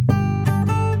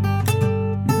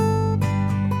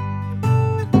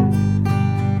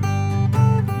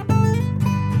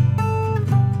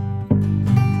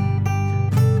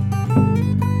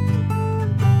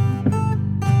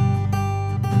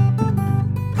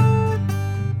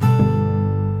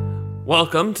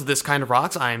Welcome to This Kind of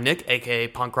Rocks. I am Nick, aka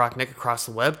Punk Rock Nick across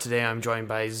the web. Today I'm joined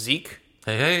by Zeke.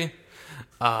 Hey.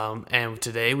 And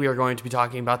today we are going to be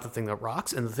talking about the thing that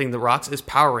rocks, and the thing that rocks is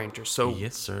Power Rangers. So,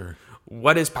 Yes, sir.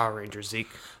 what is Power Rangers, Zeke?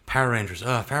 Power Rangers.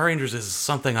 Power Rangers is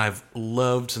something I've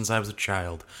loved since I was a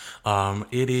child.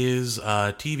 It is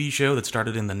a TV show that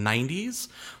started in the 90s,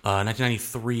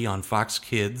 1993 on Fox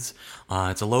Kids.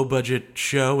 It's a low-budget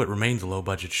show. It remains a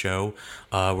low-budget show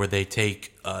where they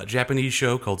take a Japanese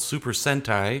show called Super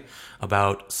Sentai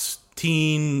about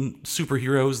teen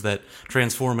superheroes that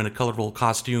transform into colorful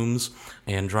costumes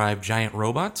and drive giant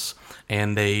robots.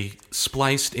 And they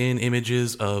spliced in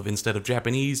images of, instead of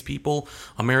Japanese people,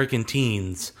 American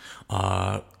teens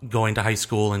going to high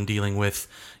school and dealing with,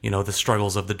 the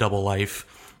struggles of the double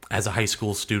life as a high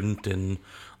school student. And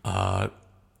in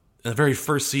the very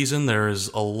first season, there's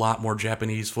a lot more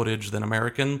Japanese footage than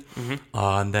American. Mm-hmm.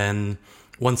 And then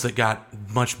once it got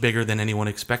much bigger than anyone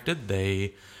expected,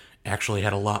 they actually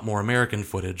had a lot more American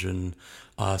footage. And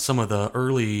some of the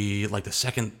early, like the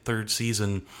second, third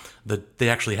season, they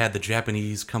actually had the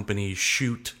Japanese company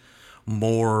shoot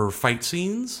more fight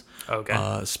scenes. Okay.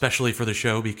 Especially for the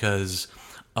show because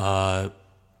the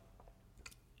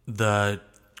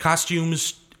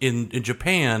costumes in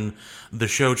Japan, the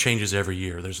show changes every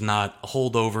year. There's not a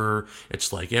holdover.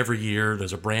 It's like every year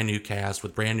there's a brand new cast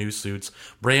with brand new suits,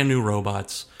 brand new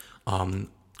robots.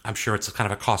 I'm sure it's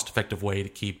kind of a cost-effective way to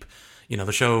keep...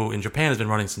 the show in Japan has been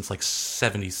running since like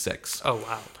 76.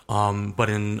 Oh, wow.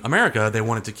 But in America, they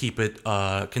wanted to keep it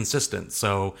consistent.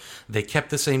 So they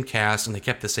kept the same cast and they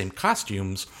kept the same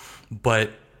costumes, but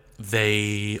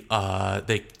they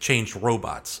changed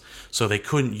robots. So they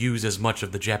couldn't use as much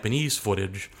of the Japanese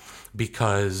footage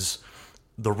because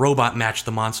the robot matched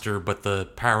the monster, but the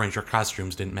Power Ranger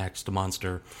costumes didn't match the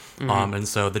monster. Mm-hmm. And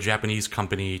so the Japanese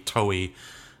company, Toei...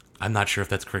 I'm not sure if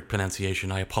that's correct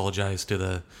pronunciation. I apologize to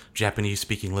the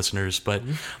Japanese-speaking listeners, but...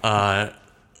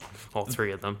 all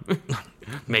three of them.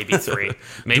 Maybe three.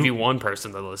 Maybe one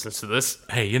person that listens to this.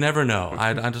 Hey, you never know.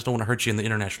 I just don't want to hurt you in the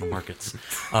international markets.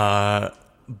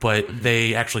 But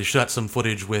they actually shot some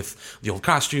footage with the old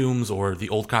costumes or the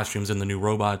old costumes and the new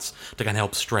robots to kind of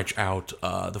help stretch out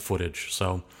the footage.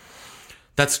 So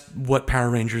that's what Power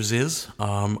Rangers is.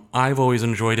 I've always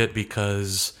enjoyed it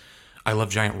because... I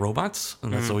love giant robots,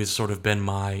 and that's always sort of been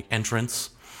my entrance.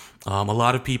 A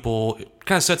lot of people, it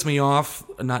kind of sets me off,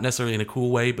 not necessarily in a cool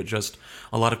way, but just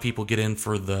a lot of people get in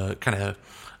for the kind of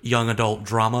young adult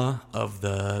drama of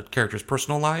the characters'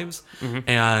 personal lives. Mm-hmm.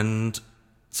 And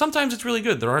sometimes it's really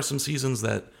good. There are some seasons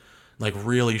that like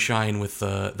really shine with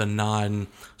the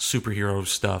non-superhero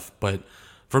stuff, but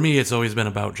for me, it's always been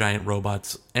about giant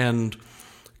robots and...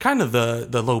 kind of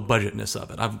the low budgetness of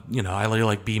it. I really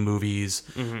like B movies,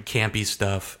 campy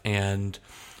stuff, and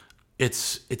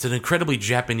it's an incredibly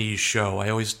Japanese show. I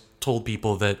always told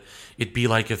people that it'd be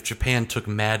like if Japan took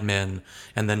Mad Men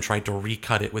and then tried to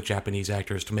recut it with Japanese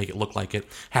actors to make it look like it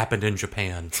happened in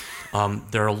Japan.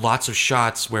 There are lots of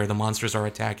shots where the monsters are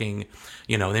attacking,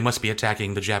 they must be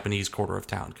attacking the Japanese quarter of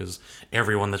town because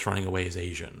everyone that's running away is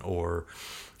Asian. Or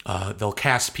they'll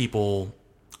cast people...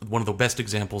 One of the best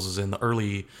examples is in the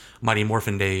early Mighty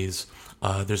Morphin days.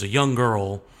 There's a young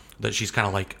girl that she's kind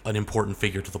of like an important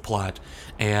figure to the plot,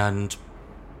 and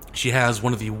she has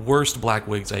one of the worst black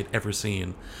wigs I'd ever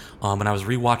seen. And I was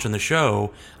rewatching the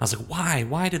show. I was like, why?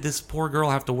 Why did this poor girl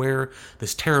have to wear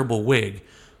this terrible wig?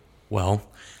 Well,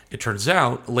 it turns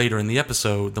out later in the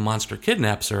episode, the monster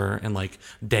kidnaps her and like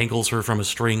dangles her from a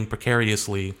string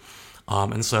precariously.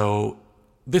 And so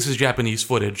this is Japanese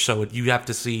footage, so you have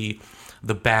to see...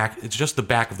 the back, it's just the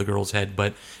back of the girl's head,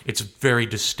 but it's very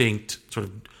distinct, sort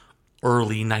of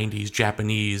early 90s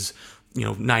Japanese,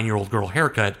 9-year-old girl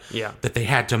haircut that they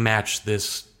had to match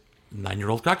this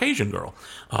 9-year-old Caucasian girl.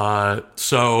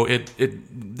 So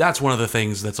that's one of the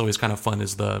things that's always kind of fun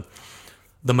is the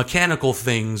mechanical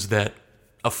things that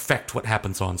affect what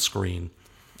happens on screen.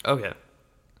 Okay.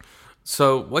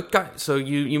 So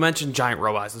you mentioned giant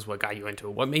robots is what got you into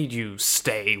it. What made you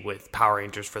stay with Power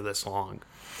Rangers for this long?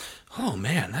 Oh,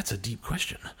 man, that's a deep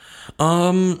question.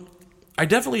 I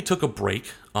definitely took a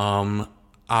break.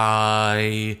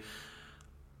 I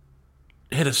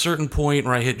hit a certain point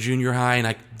where I hit junior high and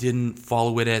I didn't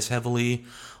follow it as heavily.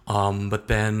 But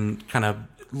then kind of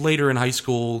later in high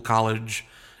school, college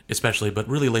especially, but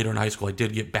really later in high school, I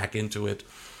did get back into it.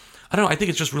 I don't know, I think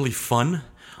it's just really fun.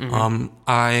 Mm-hmm.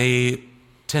 I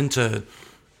tend to...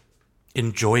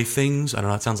 enjoy things. I don't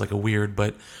know, it sounds like a weird,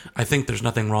 but I think there's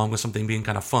nothing wrong with something being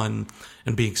kind of fun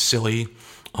and being silly.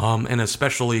 And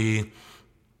especially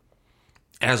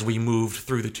as we moved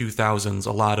through the 2000s,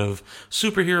 a lot of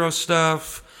superhero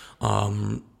stuff,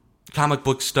 comic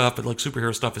book stuff, but like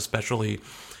superhero stuff especially,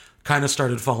 kind of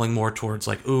started falling more towards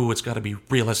like, ooh, it's got to be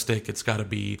realistic. It's got to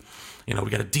be, we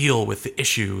got to deal with the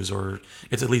issues, or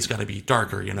it's at least got to be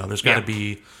darker. There's got to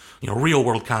be, real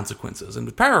world consequences. And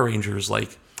with Power Rangers,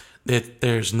 like,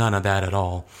 there's none of that at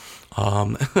all.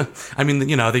 I mean,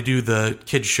 they do the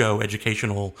kids show,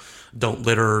 educational, don't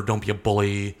litter, don't be a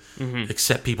bully,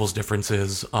 accept people's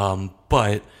differences,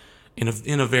 but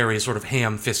in a very sort of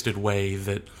ham-fisted way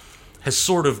that has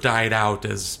sort of died out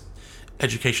as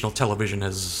educational television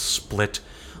has split.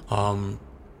 And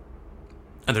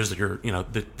there's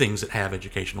the things that have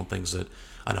educational things that,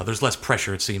 I don't know, there's less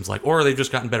pressure, it seems like, or they've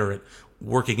just gotten better at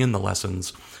working in the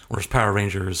lessons, whereas Power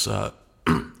Rangers,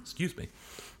 excuse me,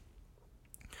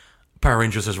 Power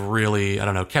Rangers has really, I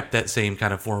don't know, kept that same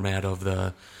kind of format of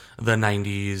the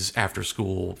 90s after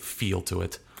school feel to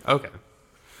it. Okay.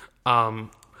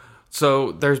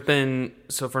 So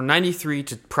from 93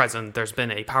 to present, there's been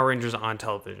a Power Rangers on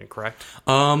television, correct?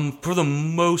 For the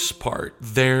most part,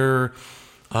 so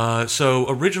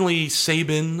originally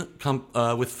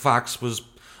Saban with Fox was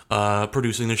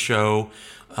producing the show.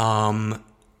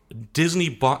 Disney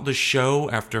bought the show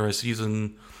after a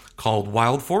season called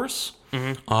Wild Force.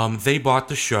 They bought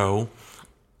the show,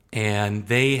 and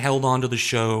they held on to the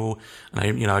show.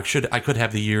 And I could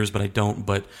have the years, but I don't.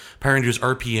 But Power Rangers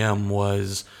RPM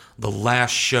was the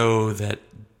last show that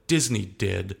Disney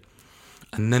did,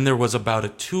 and then there was about a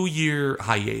 2-year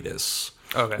hiatus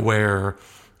where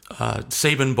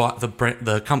Saban bought the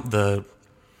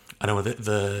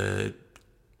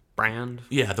brand.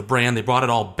 Yeah, the brand. They brought it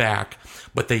all back,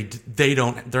 but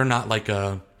they're not like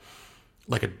a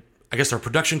I guess they're a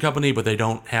production company, but they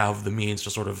don't have the means to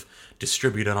sort of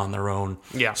distribute it on their own.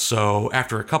 Yeah. So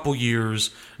after a couple years,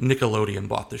 Nickelodeon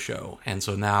bought the show. And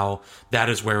so now that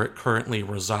is where it currently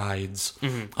resides,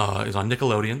 is on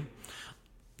Nickelodeon,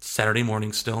 Saturday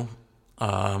morning still.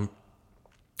 And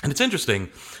it's interesting.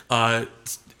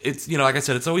 It's like I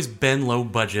said, it's always been low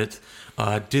budget.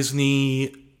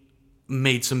 Disney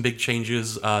made some big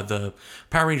changes. The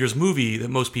Power Rangers movie that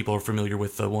most people are familiar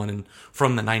with, the one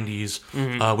from the 90s,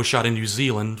 was shot in New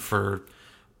Zealand for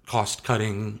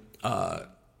cost-cutting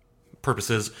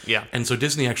purposes. Yeah. And so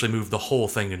Disney actually moved the whole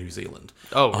thing to New Zealand.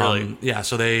 Oh, really? Yeah,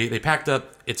 so they packed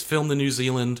up. It's filmed in New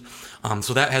Zealand.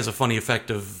 So that has a funny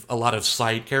effect of a lot of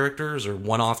side characters or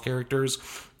one-off characters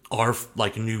are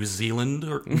like New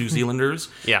Zealanders.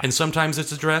 Yeah. And sometimes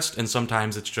it's addressed, and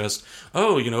sometimes it's just,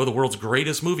 the world's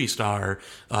greatest movie star,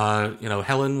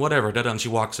 Helen whatever, and she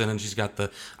walks in and she's got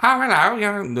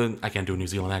I can't do a New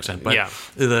Zealand accent, but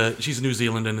she's New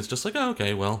Zealand, and it's just like,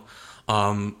 okay, well,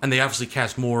 and they obviously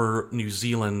cast more New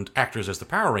Zealand actors as the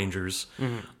Power Rangers,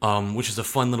 which is a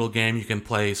fun little game you can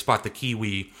play, Spot the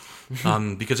Kiwi.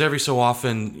 Because every so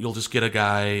often you'll just get a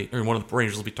guy or one of the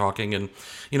Rangers will be talking, and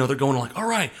they're going like, all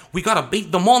right, we gotta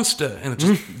beat the monster, and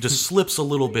it just slips a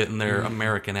little bit in their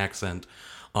American accent.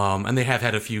 And they have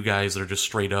had a few guys that are just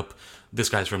straight up, this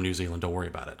guy's from New Zealand, don't worry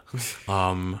about it.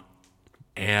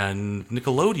 And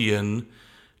Nickelodeon,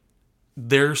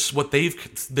 their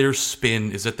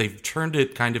spin is that they've turned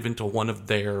it kind of into one of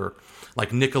their like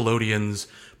Nickelodeon's,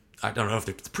 I don't know if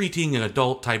they're preteen and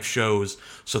adult type shows.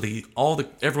 So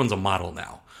everyone's a model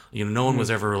now. No one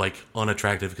was ever like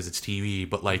unattractive because it's TV,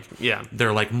 but like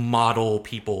they're like model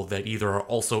people that either are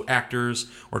also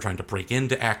actors or trying to break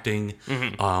into acting.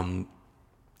 And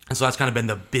so that's kind of been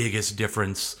the biggest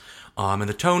difference. And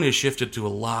the tone has shifted to a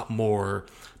lot more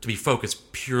to be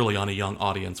focused purely on a young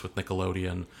audience with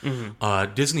Nickelodeon.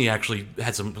 Disney actually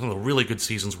had some of the really good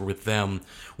seasons with them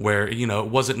where, it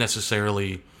wasn't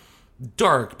necessarily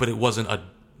dark, but it wasn't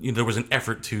there was an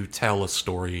effort to tell a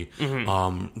story.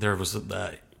 There was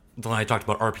the one I talked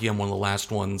about, RPM, one of the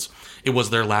last ones. It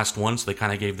was their last one, so they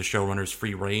kind of gave the showrunners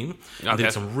free reign. They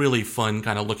did some really fun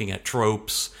kind of looking at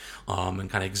tropes and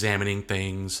kind of examining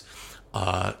things.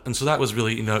 And so that was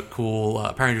really cool.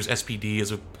 Power Rangers SPD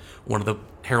is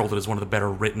heralded as one of the better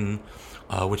written,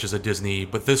 which is a Disney.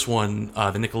 But this one,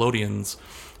 the Nickelodeons,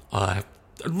 a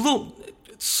little,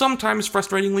 sometimes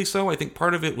frustratingly so. I think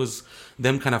part of it was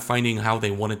them kind of finding how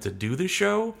they wanted to do the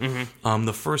show.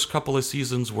 The first couple of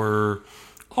seasons were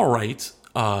all right.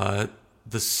 The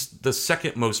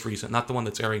second most recent, not the one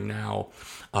that's airing now,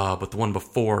 but the one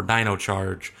before, Dino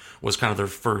Charge, was kind of their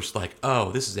first like,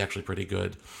 oh, this is actually pretty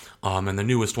good. And the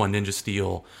newest one, Ninja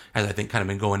Steel, has I think kind of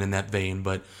been going in that vein,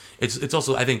 but it's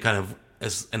also I think kind of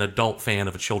as an adult fan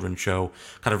of a children's show,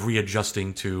 kind of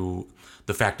readjusting to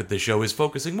the fact that this show is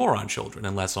focusing more on children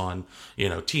and less on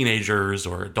teenagers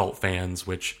or adult fans,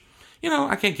 which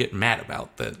I can't get mad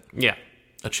about that. Yeah,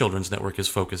 a children's network is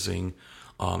focusing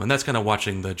And that's kind of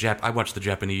watching I watched the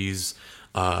Japanese,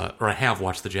 or I have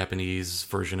watched the Japanese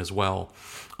version as well.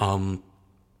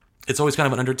 It's always kind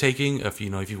of an undertaking if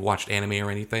you've watched anime or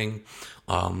anything.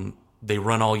 They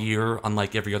run all year,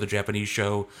 unlike every other Japanese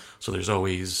show. So there's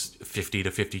always 50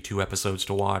 to 52 episodes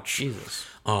to watch. Jesus.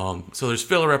 So there's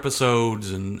filler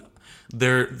episodes, and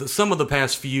some of the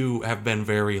past few have been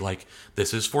very like,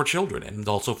 this is for children, and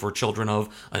also for children of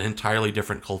an entirely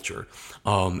different culture.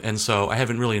 And so I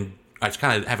just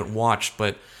kind of haven't watched,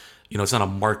 but it's not a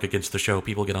mark against the show.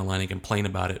 People get online and complain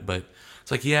about it, but it's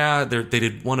like, yeah, they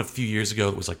did one a few years ago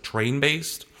that was like train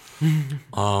based,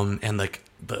 and like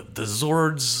the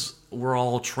Zords were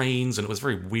all trains, and it was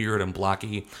very weird and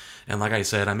blocky. And like I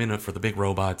said, I'm in it for the big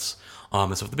robots.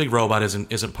 And so if the big robot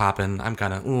isn't popping, I'm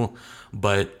kind of,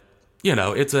 but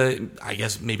I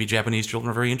guess maybe Japanese children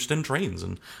are very interested in trains,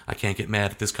 and I can't get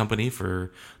mad at this company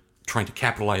for trying to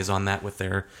capitalize on that with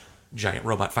their giant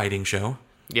robot fighting show.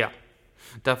 Yeah,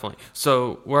 definitely.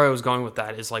 So where I was going with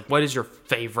that is like, what is your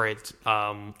favorite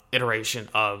iteration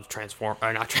of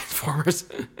not Transformers?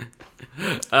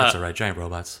 That's all right, giant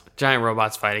robots. Giant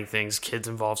robots fighting things, kids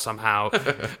involved somehow.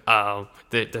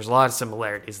 There's a lot of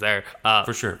similarities there.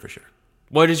 For sure.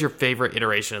 What is your favorite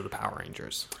iteration of the Power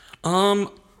Rangers?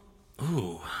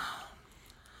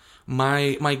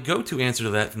 My go-to answer to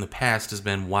that from the past has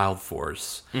been Wild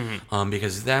Force,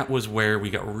 because that was where we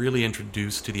got really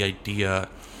introduced to the idea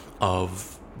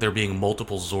of there being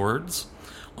multiple Zords.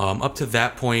 Up to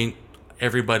that point,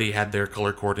 everybody had their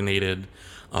color-coordinated,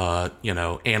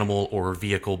 animal or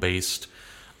vehicle-based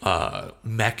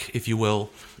mech, if you will.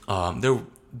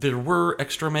 There were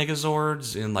extra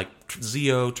Megazords in like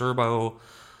Zeo, Turbo,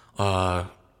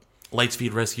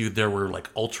 Lightspeed Rescue. There were like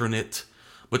alternate,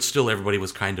 but still everybody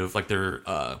was kind of like their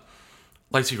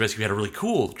Lightspeed Rescue had a really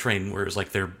cool train, whereas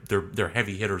like their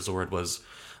heavy hitter Zord was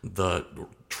the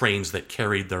trains that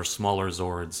carried their smaller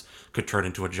Zords could turn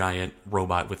into a giant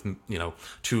robot with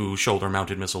 2 shoulder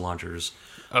mounted missile launchers.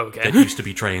 Okay. That used to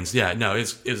be trains. Yeah, no,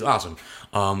 it's awesome.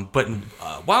 But in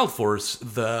Wild Force,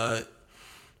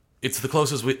 it's the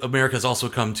closest America's also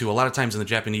come to. A lot of times in the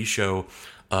Japanese show,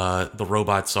 the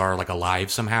robots are like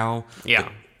alive somehow. Yeah.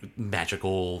 Like,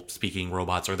 magical speaking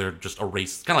robots, or they're just a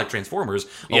race, kind of like Transformers,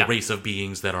 Yeah. a race of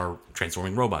beings that are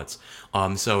transforming robots.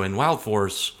 So in Wild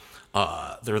Force,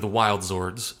 they're the Wild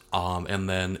Zords, and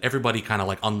then everybody kind of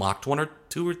like unlocked one or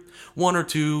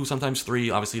two, sometimes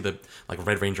 3. Obviously, the like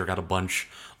Red Ranger got a bunch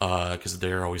because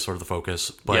they're always sort of the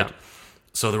focus. But Yeah.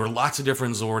 So there were lots of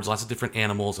different Zords, lots of different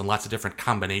animals, and lots of different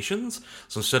combinations.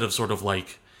 So instead of sort of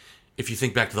like, if you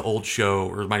think back to the old show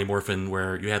or Mighty Morphin,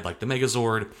 where you had like the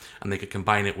Megazord and they could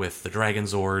combine it with the Dragon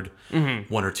Zord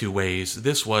one or two ways,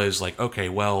 this was like, okay,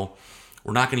 well,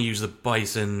 we're not going to use the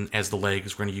bison as the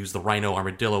legs. We're going to use the rhino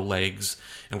armadillo legs,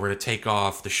 and we're going to take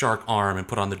off the shark arm and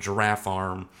put on the giraffe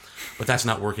arm. But that's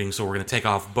not working, so we're going to take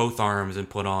off both arms and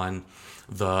put on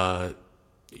the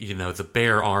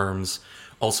bear arms.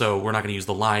 Also, we're not going to use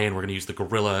the lion. We're going to use the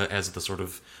gorilla as the sort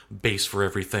of base for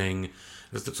everything.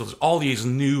 So there's all these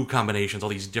new combinations, all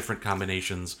these different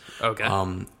combinations. Okay.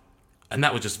 And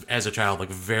that was just, as a child, like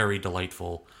very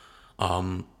delightful.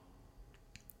 And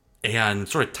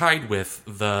sort of tied with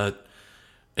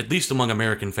at least among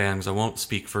American fans, I won't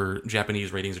speak for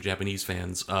Japanese ratings or Japanese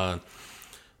fans,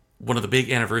 one of the big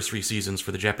anniversary seasons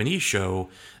for the Japanese show,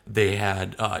 they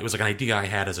had, it was like an idea I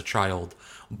had as a child,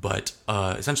 but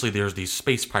essentially there's these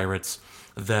space pirates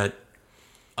that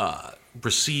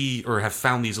receive or have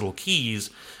found these little keys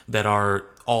that are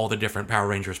all the different Power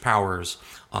Rangers powers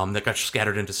that got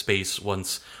scattered into space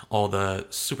once all the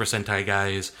Super Sentai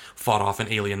guys fought off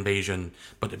an alien invasion,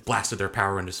 but it blasted their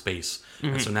power into space.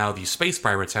 And so now these space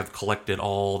pirates have collected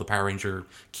all the Power Ranger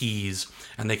keys,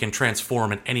 and they can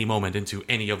transform at any moment into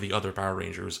any of the other Power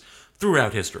Rangers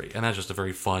throughout history. And that's just a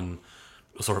very fun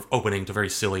sort of opening to very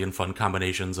silly and fun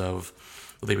combinations of,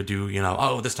 they would do,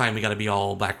 this time we got to be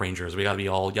all Black Rangers, we got to be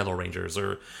all Yellow Rangers,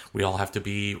 or we all have to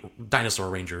be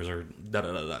Dinosaur Rangers, or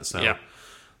da-da-da-da. So yeah.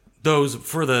 Those,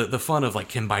 for the fun of like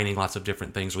combining lots of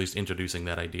different things, or at least introducing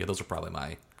that idea, those are probably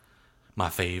my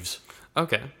faves.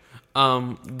 Okay.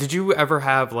 Did you ever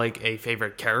have like a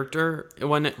favorite character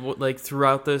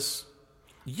throughout this?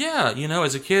 Yeah,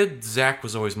 as a kid, Zack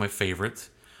was always my favorite.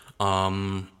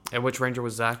 And which Ranger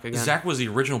was Zack again? Zack was the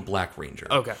original Black Ranger.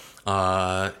 Okay.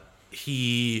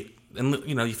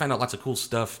 You find out lots of cool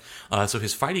stuff. So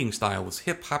his fighting style was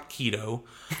hip-hop keto,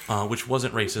 which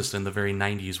wasn't racist in the very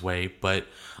 90s way, but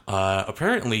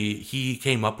apparently he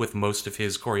came up with most of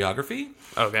his choreography.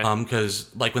 Okay. Because,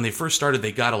 when they first started,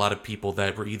 they got a lot of people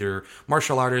that were either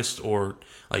martial artists or,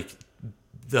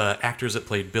 the actors that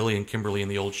played Billy and Kimberly in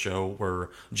the old show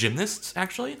were gymnasts,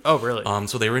 actually. Oh, really?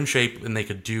 So they were in shape and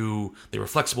they were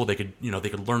flexible. They could, they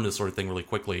could learn this sort of thing really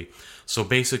quickly. So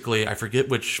basically, I forget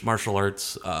which martial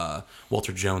arts,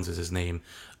 Walter Jones is his name,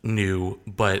 knew,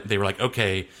 but they were like,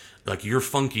 okay, like you're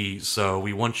funky, so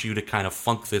we want you to kind of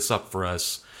funk this up for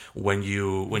us when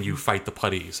you fight the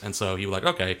putties. And so he was like,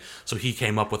 okay. So he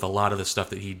came up with a lot of the stuff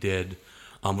that he did,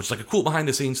 which is like a cool behind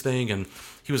the scenes thing. And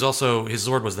he was also, his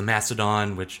sword was the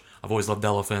Mastodon, which I've always loved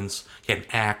elephants. He had an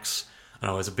axe. I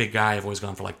don't know, as a big guy, I've always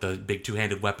gone for like the big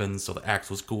two-handed weapons, so the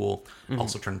axe was cool.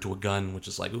 Also turned into a gun, which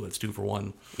is like, ooh, it's 2 for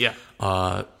 1. Yeah.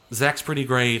 Zach's pretty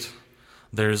great.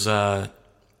 There's one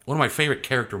of my favorite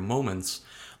character moments.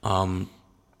 I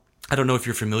don't know if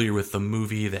you're familiar with the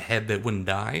movie The Head That Wouldn't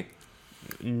Die.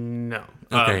 No.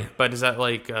 Okay. But is that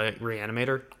like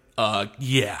Reanimator?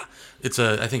 Yeah. It's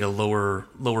I think a lower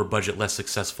budget, less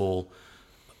successful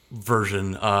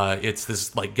version. It's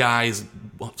this like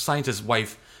scientist's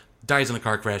wife dies in a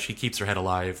car crash. He keeps her head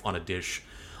alive on a dish.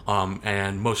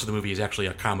 And most of the movie is actually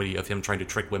a comedy of him trying to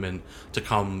trick women to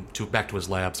come back to his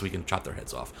lab so he can chop their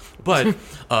heads off. But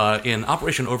in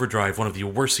Operation Overdrive, one of the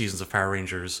worst seasons of Power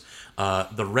Rangers,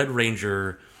 the Red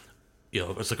Ranger,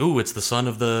 it's like, ooh, it's the son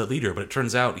of the leader, but it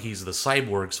turns out he's the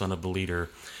cyborg son of the leader.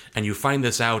 And you find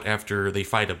this out after they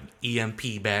fight an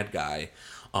EMP bad guy.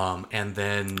 And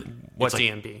then... What's like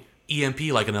EMP? EMP,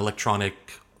 like an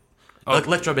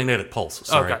electromagnetic pulse.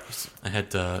 Sorry. Okay. I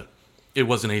had to... It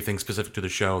wasn't anything specific to the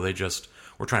show. They just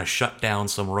were trying to shut down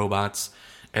some robots.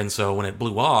 And so when it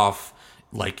blew off,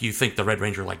 like, you think the Red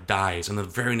Ranger, like, dies. And the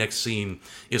very next scene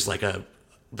is, like,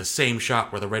 the same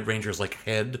shot where the Red Ranger's, like,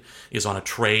 head is on a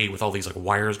tray with all these, like,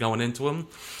 wires going into him.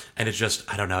 And it's just,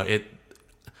 I don't know,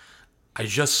 I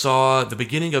just saw the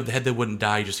beginning of The Head That Wouldn't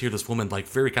Die. You just hear this woman, like,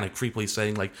 very kind of creepily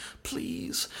saying, like,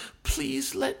 please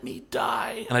let me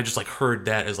die. And I just, like, heard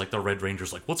that as, like, the Red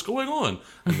Ranger's like, what's going on?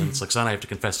 And then it's like, son, I have to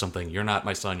confess something. You're not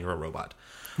my son. You're a robot.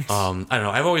 I don't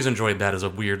know. I've always enjoyed that as a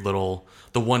weird little,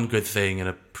 the one good thing in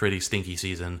a pretty stinky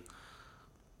season.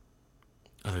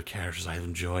 Other characters I've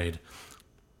enjoyed.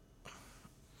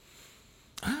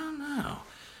 I don't know.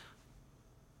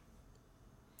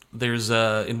 There's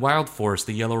in Wild Force,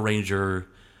 the Yellow Ranger,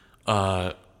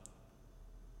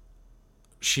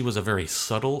 she was a very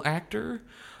subtle actor.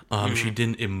 She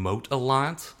didn't emote a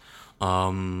lot.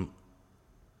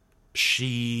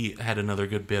 She had another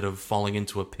good bit of falling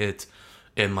into a pit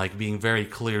and like being very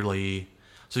clearly.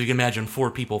 So you can imagine 4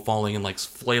 people falling and like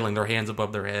flailing their hands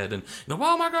above their head and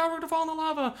oh my god, we're gonna fall in the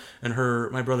lava. And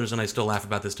my brothers and I still laugh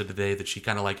about this to today, that she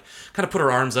kind of put her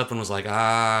arms up and was like,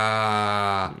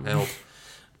 help.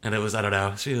 And it was, I don't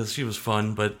know, she was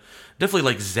fun, but definitely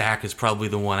like Zach is probably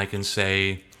the one I can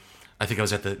say, I think I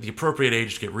was at the appropriate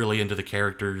age to get really into the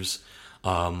characters,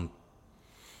 and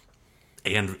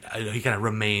he kind of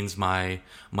remains my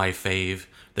fave.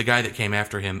 The guy that came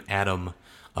after him, Adam,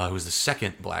 who was the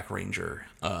second Black Ranger,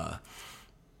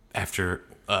 after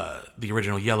the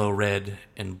original Yellow, Red,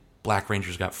 and Black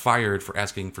Rangers got fired for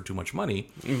asking for too much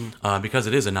money, because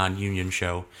it is a non-union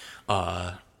show.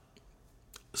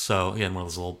 So, again, one of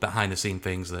those little behind-the-scene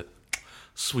things that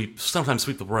sometimes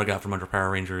sweep the rug out from under Power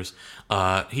Rangers.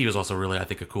 He was also really, I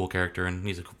think, a cool character, and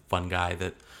he's a fun guy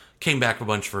that came back a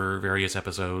bunch for various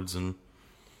episodes, and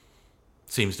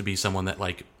seems to be someone that,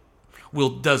 like,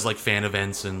 does, like, fan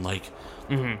events and, like,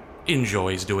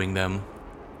 enjoys doing them.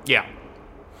 Yeah.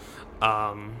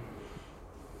 Go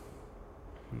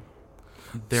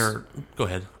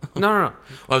ahead. No. Well,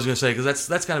 I was going to say, because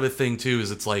that's kind of a thing, too,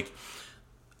 is it's, like,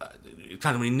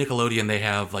 kind of in Nickelodeon, they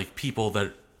have like people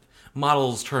that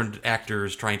models turned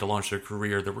actors trying to launch their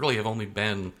career. There really have only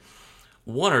been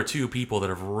 1 or 2 people that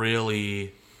have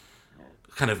really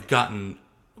kind of gotten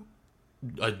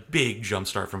a big jump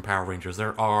start from Power Rangers.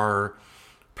 There are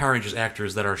Power Rangers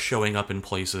actors that are showing up in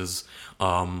places,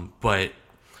 but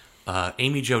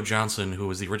Amy Jo Johnson, who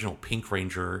was the original Pink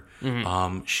Ranger,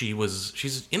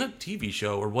 she's in a TV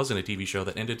show, or was in a TV show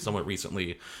that ended somewhat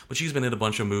recently, but she's been in a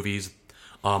bunch of movies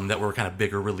that were kind of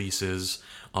bigger releases.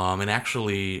 And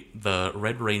actually, the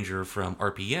Red Ranger from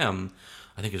RPM,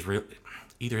 I think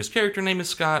either his character name is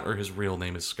Scott or his real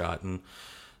name is Scott. And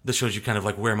this shows you kind of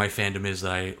like where my fandom is,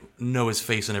 that I know his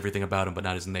face and everything about him, but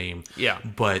not his name. Yeah.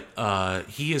 But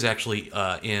he is actually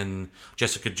in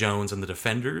Jessica Jones and the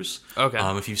Defenders. Okay.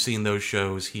 If you've seen those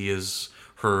shows, he is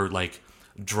her like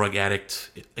drug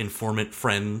addict informant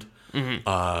friend.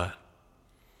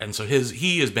 And so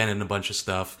he has been in a bunch of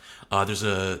stuff. There's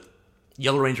a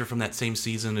Yellow Ranger from that same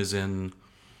season is in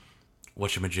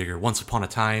whatchamajigger, Once Upon a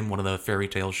Time, one of the fairy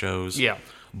tale shows. Yeah.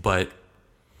 But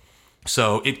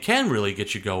so it can really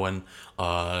get you going.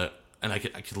 and I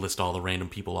could list all the random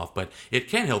people off, but it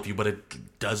can help you, but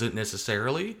it doesn't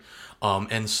necessarily.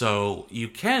 And so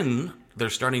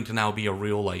there's starting to now be a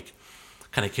real, like,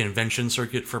 kind of convention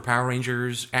circuit for Power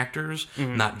Rangers actors,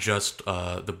 not just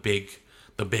the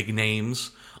big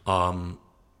names.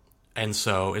 And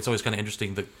so it's always kind of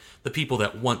interesting, the people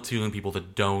that want to and people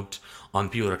that don't,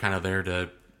 people that are kind of there to,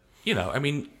 I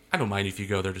mean, I don't mind if you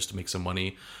go there just to make some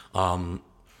money.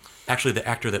 Actually, the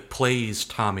actor that plays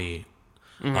Tommy,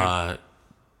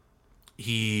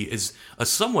 he is a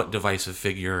somewhat divisive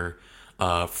figure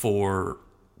for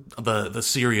the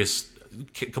serious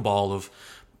cabal is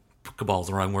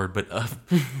the wrong word, but a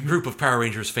group of Power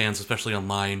Rangers fans, especially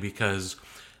online, because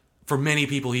for many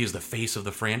people he is the face of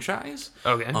the franchise.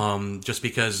 Okay. Just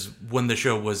because when the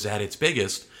show was at its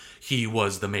biggest, he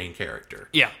was the main character.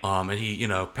 Yeah. And he,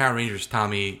 Power Rangers,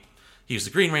 Tommy, he was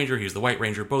the Green Ranger, he was the White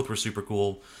Ranger, both were super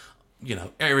cool.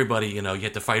 Everybody, you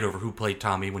had to fight over who played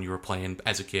Tommy when you were playing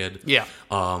as a kid. Yeah.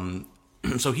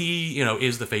 So he,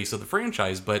 is the face of the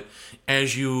franchise, but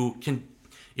if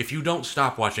you don't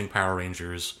stop watching Power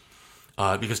Rangers,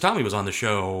 because Tommy was on the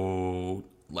show,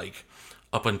 like,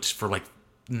 for like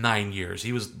 9 years.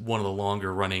 He was one of the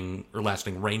longer running or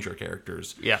lasting Ranger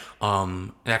characters. Yeah.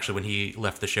 And actually, when he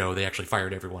left the show, they actually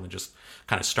fired everyone and just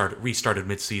kind of restarted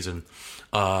mid-season.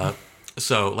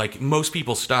 So, like, most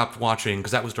people stopped watching,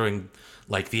 because that was during,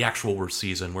 like, the actual worst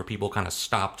season, where people kind of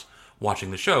stopped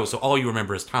watching the show. So all you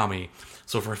remember is Tommy.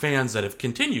 So for fans that have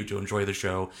continued to enjoy the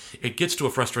show, it gets to a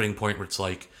frustrating point where it's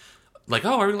like,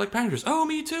 oh, I really like Power Rangers. Oh,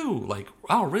 me too. Like,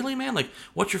 oh, really, man? Like,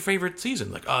 what's your favorite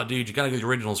season? Like, oh, dude, you gotta get the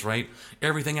originals, right?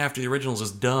 Everything after the originals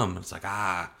is dumb. It's like,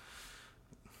 no,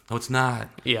 it's not.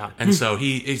 Yeah. And so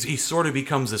he sort of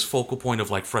becomes this focal point of,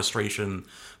 like, frustration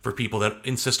for people that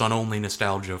insist on only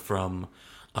nostalgia from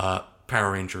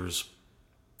Power Rangers,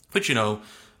 which,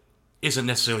 isn't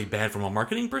necessarily bad from a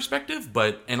marketing perspective,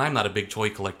 and I'm not a big toy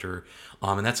collector,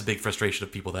 and that's a big frustration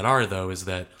of people that are, though, is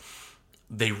that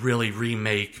they really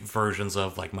remake versions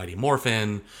of, like, Mighty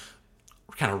Morphin,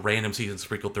 kind of random seasons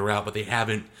sprinkled throughout, but they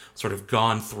haven't sort of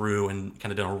gone through and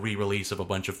kind of done a re-release of a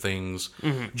bunch of things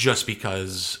just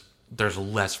because there's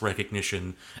less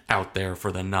recognition out there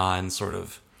for the non-sort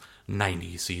of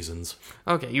 90s seasons.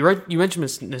 Okay, you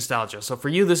mentioned nostalgia. So for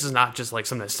you, this is not just like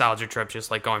some nostalgia trip, just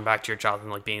like going back to your childhood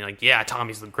and like being like, yeah,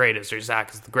 Tommy's the greatest or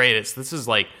Zach is the greatest. This is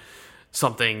like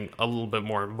something a little bit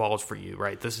more involved for you,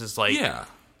 right? This is like...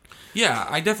 Yeah,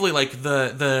 I definitely like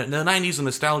the 90s and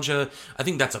nostalgia. I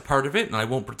think that's a part of it, and I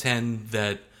won't pretend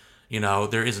that,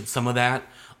 there isn't some of that.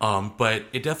 But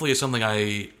it definitely is something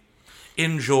I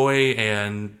enjoy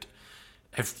and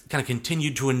have kind of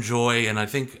continued to enjoy. And I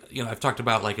think, I've talked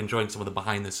about, like, enjoying some of the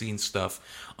behind-the-scenes stuff.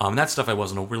 That stuff I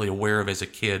wasn't really aware of as a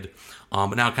kid.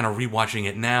 But now kind of rewatching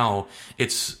it now,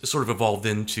 it's sort of evolved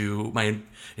into my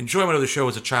enjoyment of the show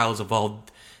as a child has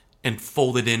evolved and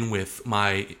folded in with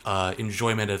my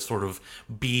enjoyment of sort of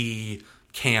B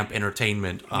camp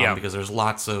entertainment, because there's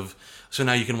lots of... So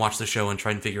now you can watch the show and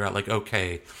try and figure out, like,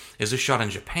 okay, is this shot in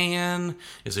Japan?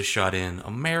 Is this shot in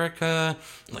America?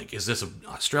 Like, is this an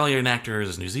Australian actor? Is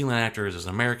this a New Zealand actor? Is this an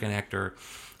American actor?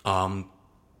 And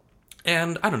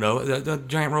I don't know, the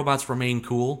giant robots remain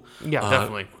cool. Yeah,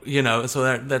 definitely.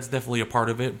 So that's definitely a part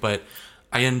of it, but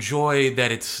I enjoy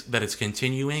that it's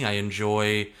continuing. I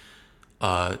enjoy...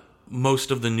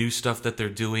 most of the new stuff that they're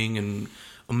doing in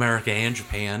America and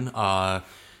Japan.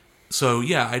 So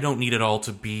yeah, I don't need it all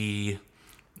to be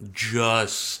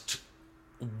just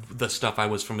the stuff I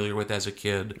was familiar with as a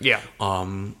kid. Yeah.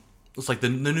 It's like the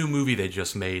new movie they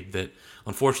just made that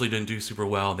unfortunately didn't do super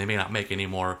well. They may not make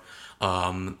anymore.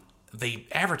 They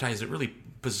advertised it really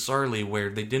bizarrely, where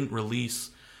they didn't release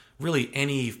really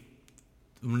any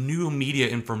new media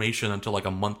information until like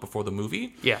a month before the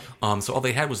movie. Yeah. So all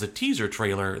they had was a teaser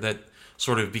trailer that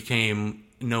sort of became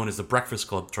known as the Breakfast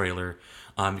Club trailer,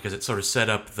 because it sort of set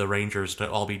up the Rangers to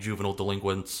all be juvenile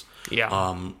delinquents.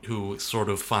 Yeah. Who sort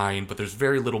of fine, but there's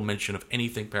very little mention of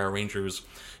anything Power Rangers.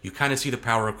 You kind of see the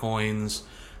power coins.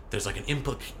 There's like an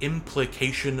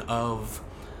implication of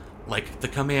like the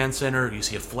command center. You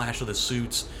see a flash of the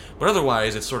suits, but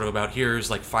otherwise it's sort of about here's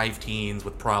like 5 teens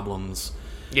with problems.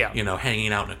 Yeah.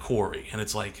 Hanging out in a quarry. And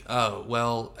it's like, oh,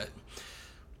 well,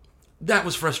 that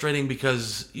was frustrating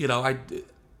because,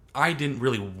 I didn't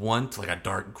really want like a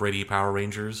dark, gritty Power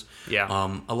Rangers.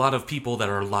 Yeah. A lot of people that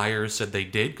are liars said they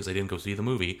did because they didn't go see the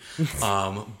movie.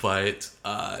 So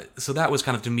that was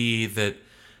kind of to me that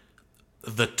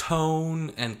the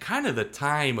tone and kind of the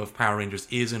time of Power Rangers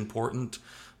is important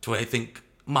to, I think,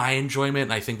 my enjoyment,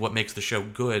 and I think what makes the show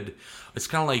good. It's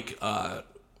kind of like...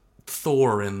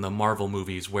 Thor in the Marvel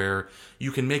movies, where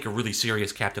you can make a really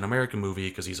serious Captain America movie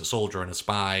because he's a soldier and a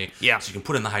spy. Yeah. So you can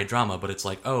put in the high drama, but it's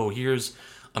like, oh, here's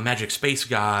a magic space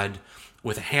god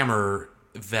with a hammer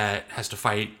that has to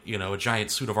fight, a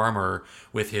giant suit of armor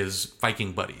with his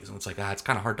Viking buddies. And it's like, it's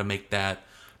kind of hard to make that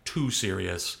too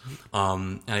serious.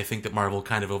 And I think that Marvel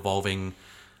kind of evolving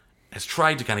has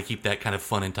tried to kind of keep that kind of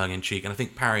fun and tongue-in-cheek. And I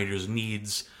think Power Rangers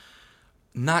needs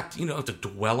not, to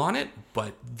dwell on it,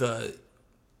 but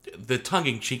the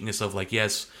tongue-in-cheekness of like,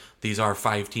 yes, these are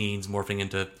 5 teens morphing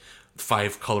into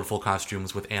 5 colorful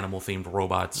costumes with animal-themed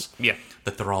robots. Yeah.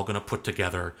 That they're all going to put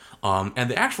together. And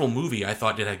the actual movie, I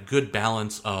thought, did a good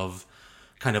balance of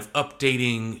kind of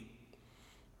updating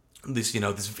this,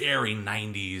 this very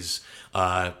 90s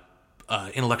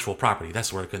intellectual property. That's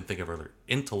the word I couldn't think of earlier.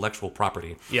 Intellectual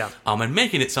property. Yeah. And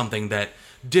making it something that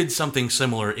did something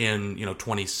similar in,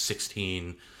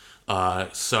 2016.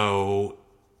 And,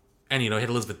 it had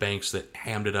Elizabeth Banks that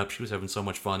hammed it up. She was having so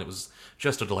much fun. It was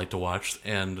just a delight to watch.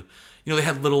 And, they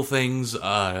had little things,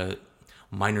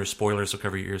 minor spoilers, so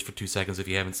cover your ears for 2 seconds if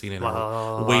you haven't seen it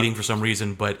or waiting for some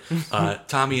reason. But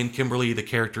Tommy and Kimberly, the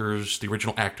characters, the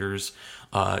original actors,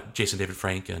 Jason David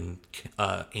Frank and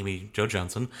Amy Jo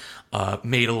Johnson,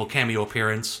 made a little cameo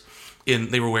appearance.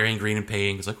 They were wearing green and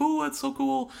pink. It's like, oh, that's so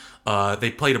cool. They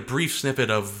played a brief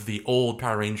snippet of the old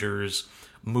Power Rangers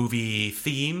movie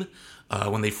theme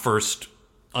when they first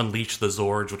unleashed the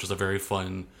Zords, which was a very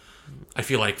fun. I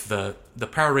feel like the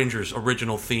Power Rangers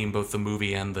original theme, both the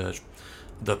movie and the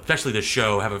especially the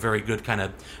show, have a very good kind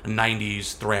of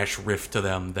 90s thrash riff to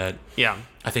them that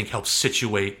I think helps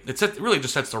situate. It really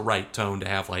just sets the right tone to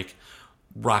have like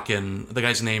rockin'. The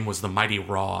guy's name was the Mighty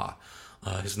Raw.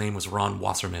 His name was Ron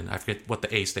Wasserman. I forget what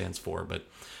the A stands for, but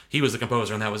he was the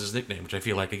composer and that was his nickname, which I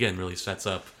feel like, again, really sets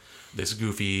up this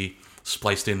goofy,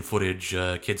 spliced-in footage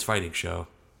kids fighting show.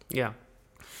 Yeah.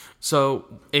 So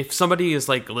if somebody is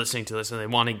like listening to this and they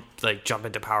want to like jump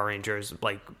into Power Rangers,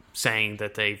 like saying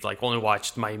that they've like only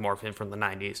watched Mighty Morphin from the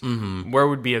 90s, where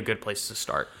would be a good place to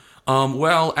start?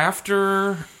 Well,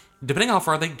 depending on how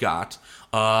far they got,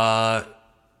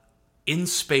 In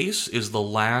Space is the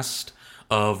last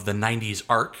of the 90s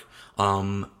arc,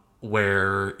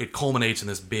 where it culminates in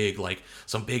this big, like,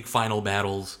 some big final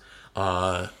battles,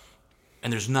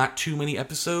 and there's not too many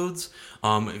episodes.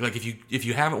 Like if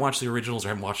you haven't watched the originals or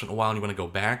haven't watched it in a while and you want to go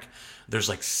back, there's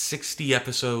like 60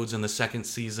 episodes in the second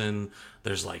season.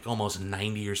 There's like almost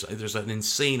 90 or so. There's an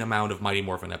insane amount of Mighty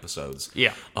Morphin episodes.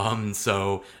 Yeah.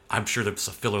 So I'm sure there's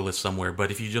a filler list somewhere,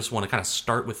 but if you just want to kind of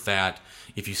start with that,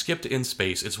 if you skip to In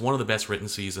Space, it's one of the best written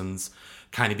seasons,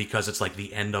 kind of because it's like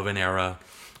the end of an era.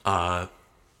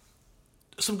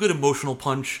 Some good emotional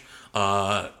punch.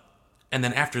 And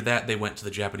then after that, they went to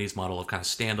the Japanese model of kind of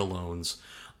standalones.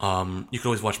 You can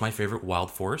always watch my favorite,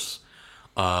 Wild Force.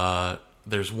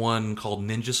 There's one called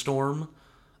Ninja Storm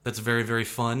that's very, very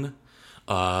fun.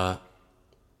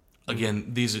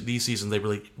 Again, these seasons, they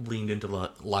really leaned into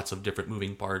lots of different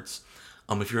moving parts.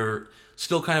 If you're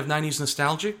still kind of 90s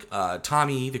nostalgic,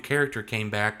 Tommy, the character, came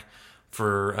back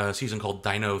for a season called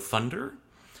Dino Thunder,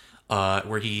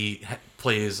 where he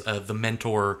plays the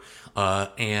mentor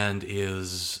and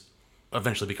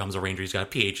eventually becomes a ranger. He's got a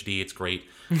PhD. It's great.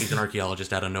 He's an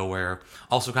archaeologist out of nowhere.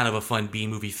 Also kind of a fun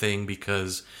B-movie thing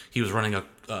because he was running a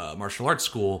martial arts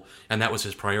school, and that was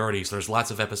his priority. So there's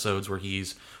lots of episodes where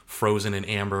he's frozen in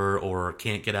amber or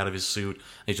can't get out of his suit.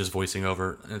 And he's just voicing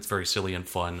over, and it's very silly and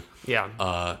fun.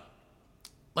 Yeah.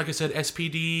 Like I said,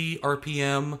 SPD,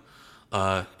 RPM.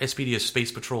 SPD is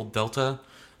Space Patrol Delta.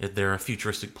 They're a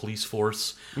futuristic police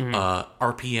force.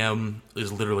 RPM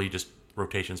is literally just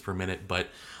rotations per minute, but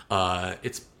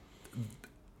it's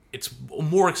a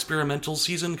more experimental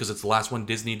season because it's the last one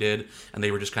Disney did, and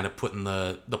they were just kind of putting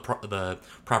the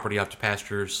property out to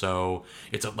pasture. So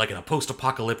it's like in a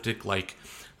post-apocalyptic, like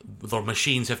the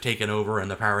machines have taken over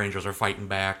and the Power Rangers are fighting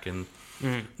back, and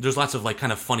there's lots of like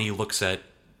kind of funny looks at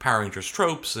Power Rangers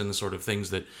tropes and sort of things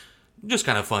that just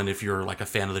kind of fun if you're like a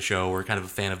fan of the show or kind of a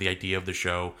fan of the idea of the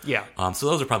show. Yeah. So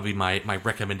those are probably my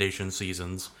recommendation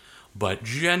seasons. But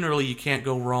generally, you can't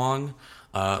go wrong.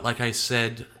 Like I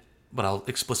said, but I'll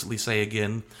explicitly say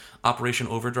again, Operation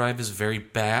Overdrive is very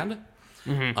bad.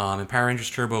 And Power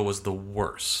Rangers Turbo was the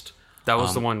worst. That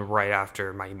was the one right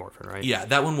after Mighty Morphin, right? Yeah,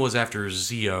 that one was after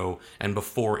Zeo and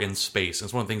before In Space. And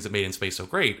it's one of the things that made In Space so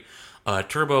great.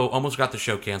 Turbo almost got the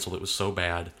show canceled. It was so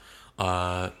bad.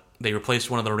 They replaced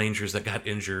one of the Rangers that got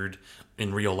injured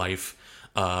in real life,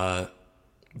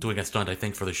 doing a stunt, I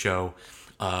think, for the show,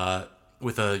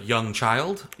 with a young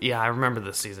child. Yeah, I remember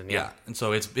this season. Yeah. And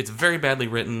so it's very badly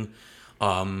written.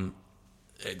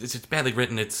 it's badly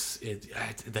written.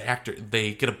 The actor,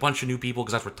 they get a bunch of new people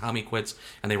because that's where Tommy quits,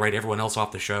 and they write everyone else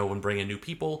off the show and bring in new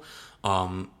people.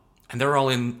 And they're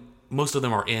all most of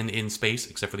them are in space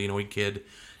except for the annoying kid.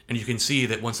 And you can see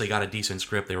that once they got a decent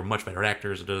script, they were much better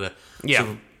actors. Yeah.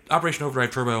 So Operation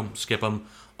Overdrive Turbo, skip them.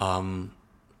 I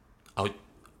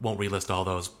won't relist all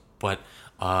those, but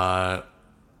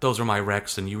those are my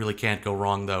recs, and you really can't go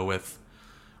wrong though with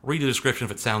read the description.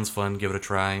 If it sounds fun, give it a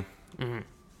try. Mm-hmm.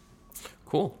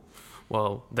 Cool.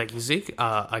 Well, thank you, Zeke.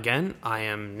 Again, I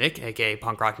am Nick, aka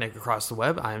Punk Rock Nick across the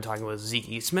web. I am talking with Zeke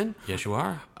Eastman. Yes, you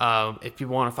are. If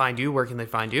people want to find you, where can they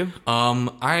find you?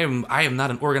 I am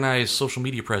not an organized social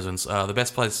media presence. The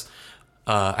best place,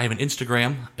 I have an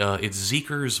Instagram. It's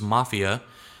Zekers Mafia,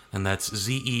 and that's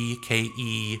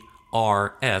ZEKERS,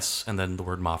 and then the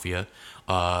word Mafia.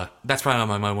 That's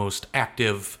probably my most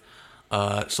active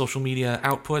social media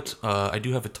output. I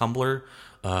do have a Tumblr.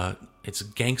 It's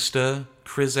Gangsta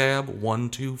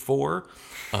Krizab124.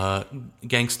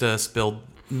 Gangsta spelled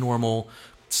normal,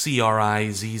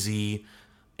 CRIZZAB,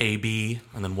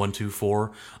 and then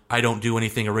 124. I don't do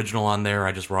anything original on there.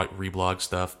 I just reblog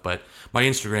stuff. But my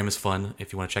Instagram is fun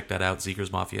if you want to check that out.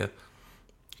 Zekers Mafia.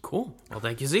 Cool. Well,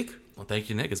 thank you, Zeke. Well, thank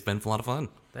you, Nick. It's been a lot of fun.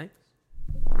 Thanks.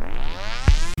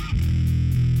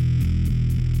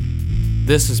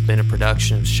 This has been a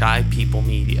production of Shy People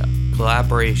Media.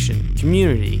 Collaboration,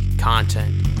 community,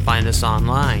 content. Find us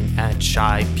online at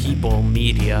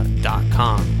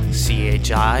shypeoplemedia.com,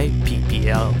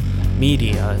 CHIPPL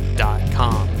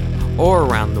media.com, or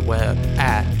around the web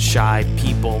at Shy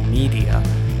People Media,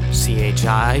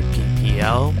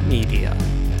 CHIPPL Media.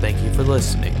 Thank you for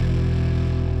listening.